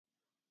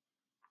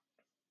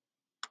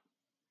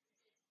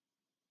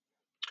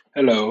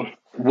Hello,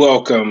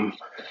 welcome.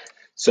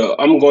 So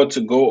I'm going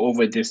to go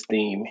over this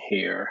theme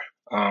here.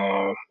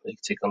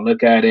 Let's take a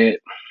look at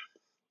it.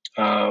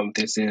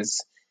 This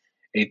is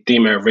a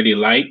theme I really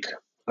like.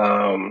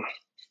 Um,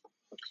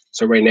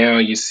 so right now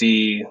you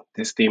see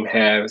this theme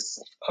has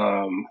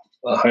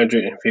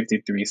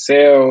 153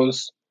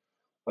 sales.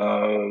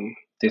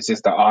 This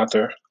is the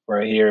author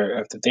right here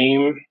of the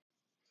theme.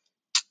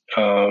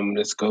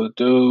 Let's go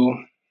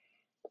through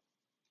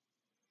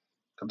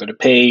the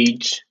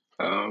page.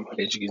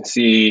 As you can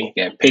see,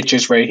 you got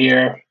pictures right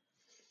here.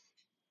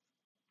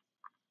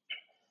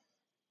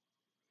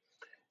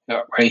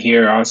 Right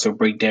here, I also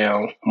break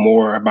down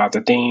more about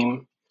the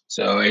theme.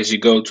 So as you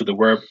go to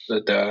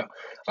the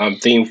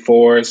theme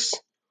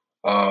forest,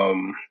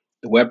 um,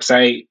 the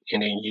website,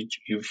 and then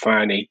you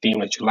find a theme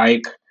that you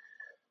like.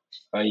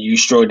 You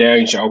scroll down.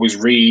 You should always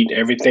read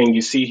everything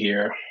you see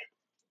here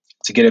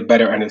to get a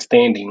better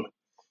understanding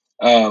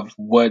of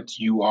what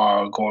you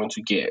are going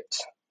to get.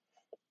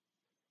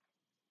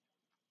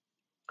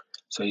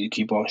 So you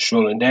keep on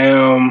scrolling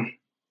down.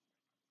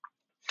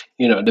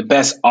 The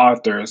best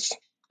authors,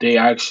 they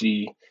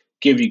actually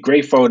give you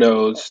great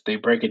photos. They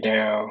break it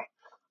down,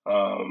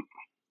 um,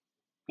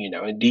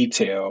 in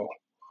detail,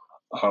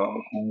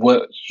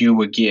 what you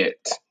would get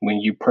when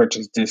you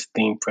purchase this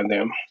theme from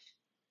them.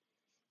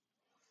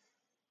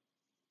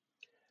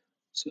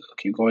 So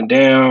keep going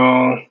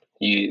down.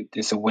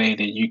 This is a way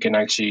that you can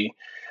actually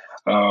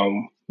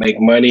make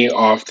money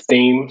off the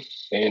theme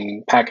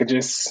and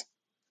packages.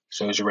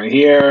 Shows you right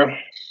here.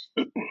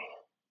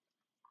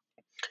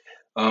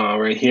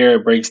 Right here,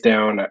 it breaks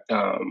down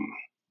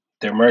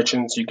their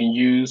merchants you can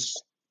use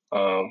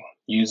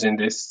using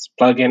this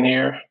plugin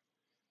here.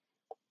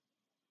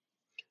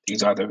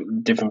 These are the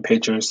different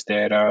pictures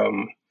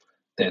the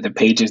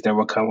pages that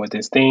will come with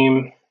this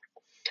theme.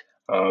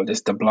 This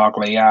is the block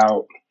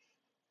layout,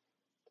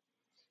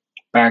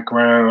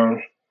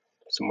 background,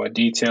 some more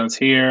details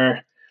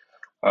here.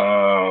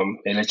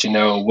 They let you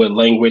know what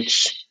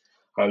language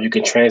you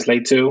can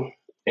translate to,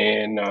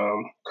 and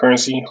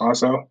currency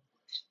also.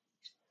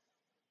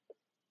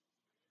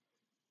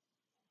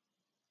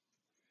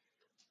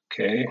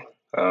 Okay,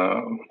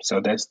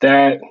 so that's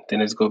that. Then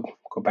let's go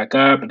back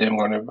up, and then I'm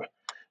going to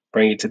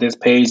bring you to this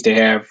page. They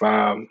have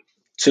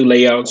two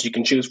layouts you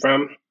can choose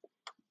from: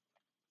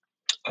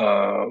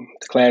 the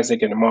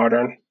classic and the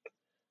modern.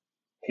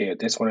 Here,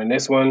 this one and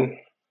this one.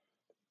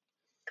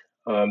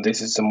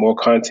 This is some more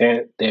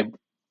content that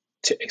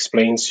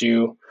explains to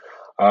you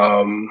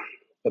um,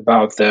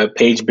 about the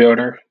page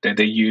builder that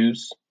they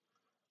use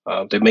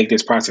to make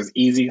this process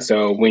easy.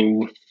 So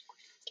when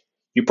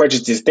you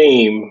purchase this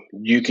theme,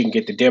 you can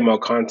get the demo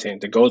content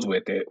that goes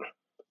with it.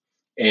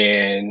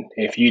 And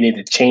if you need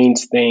to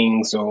change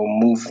things or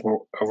move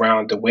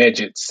around the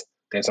widgets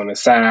that's on the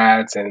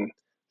sides and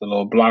the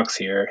little blocks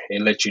here,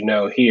 it lets you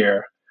know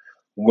here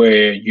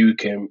where you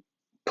can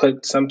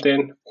put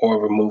something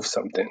or remove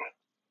something.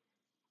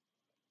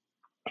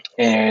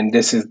 And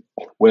this is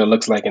what it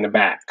looks like in the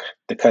back,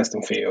 the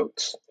custom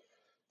fields.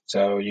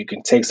 So you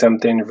can take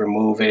something,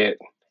 remove it,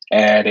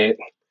 add it,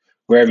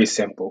 very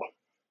simple.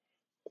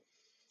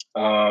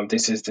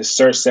 This is the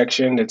search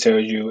section that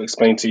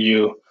explain to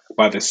you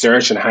about the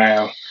search and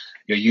how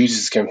your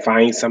users can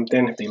find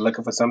something if they're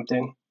looking for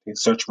something. They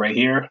search right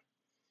here.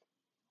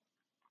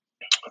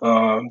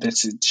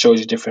 This shows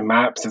you different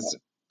maps,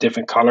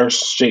 different colors,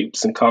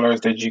 shapes, and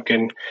colors that you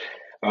can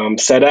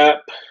set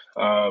up.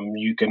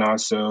 You can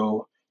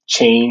also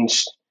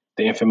change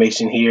the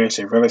information here.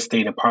 So real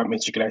estate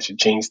apartments, you can actually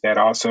change that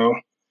also.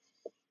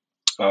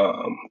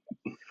 Um,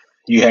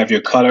 you have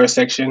your color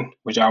section,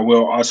 which I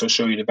will also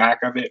show you the back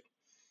of it.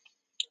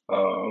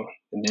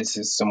 And this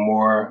is some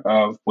more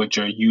of what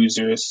your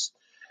users,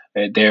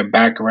 their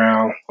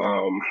background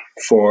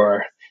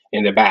for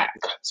in the back.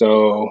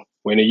 So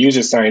when the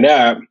users sign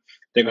up,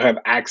 they're gonna have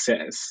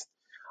access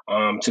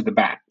to the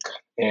back,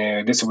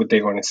 and this is what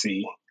they're going to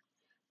see.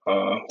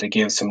 They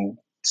give some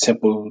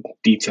simple,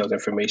 detailed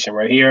information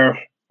right here.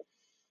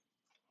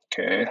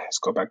 Okay, let's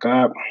go back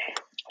up.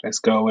 Let's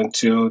go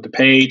into the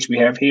page we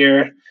have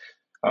here.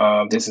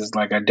 This is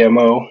like a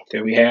demo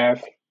that we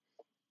have.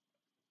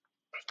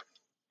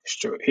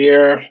 Straight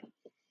here.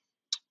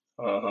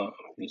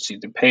 You see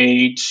the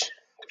page,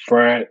 the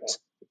front,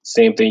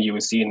 same thing you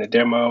would see in the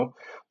demo,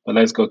 but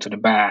let's go to the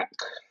back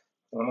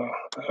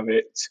of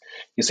it.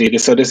 You see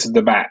this, so this is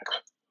the back.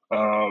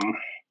 Where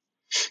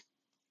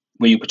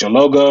you put your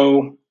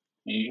logo,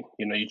 you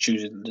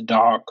choose the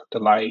dark, the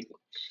light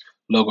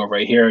logo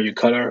right here, your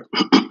color,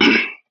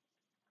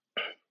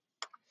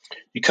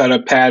 your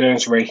color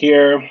patterns right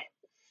here.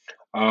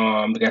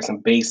 We got some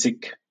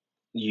basic,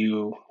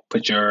 you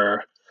put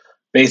your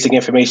basic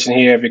information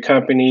here of your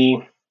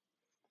company,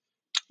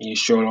 you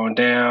scroll on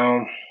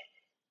down,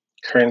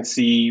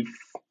 currency,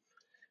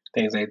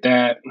 things like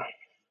that.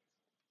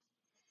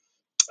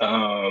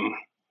 Um,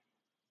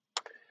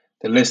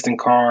 the listing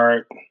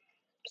card.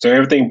 So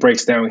everything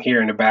breaks down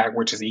here in the back,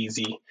 which is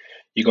easy.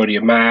 You go to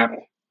your map,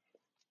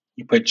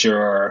 you put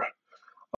your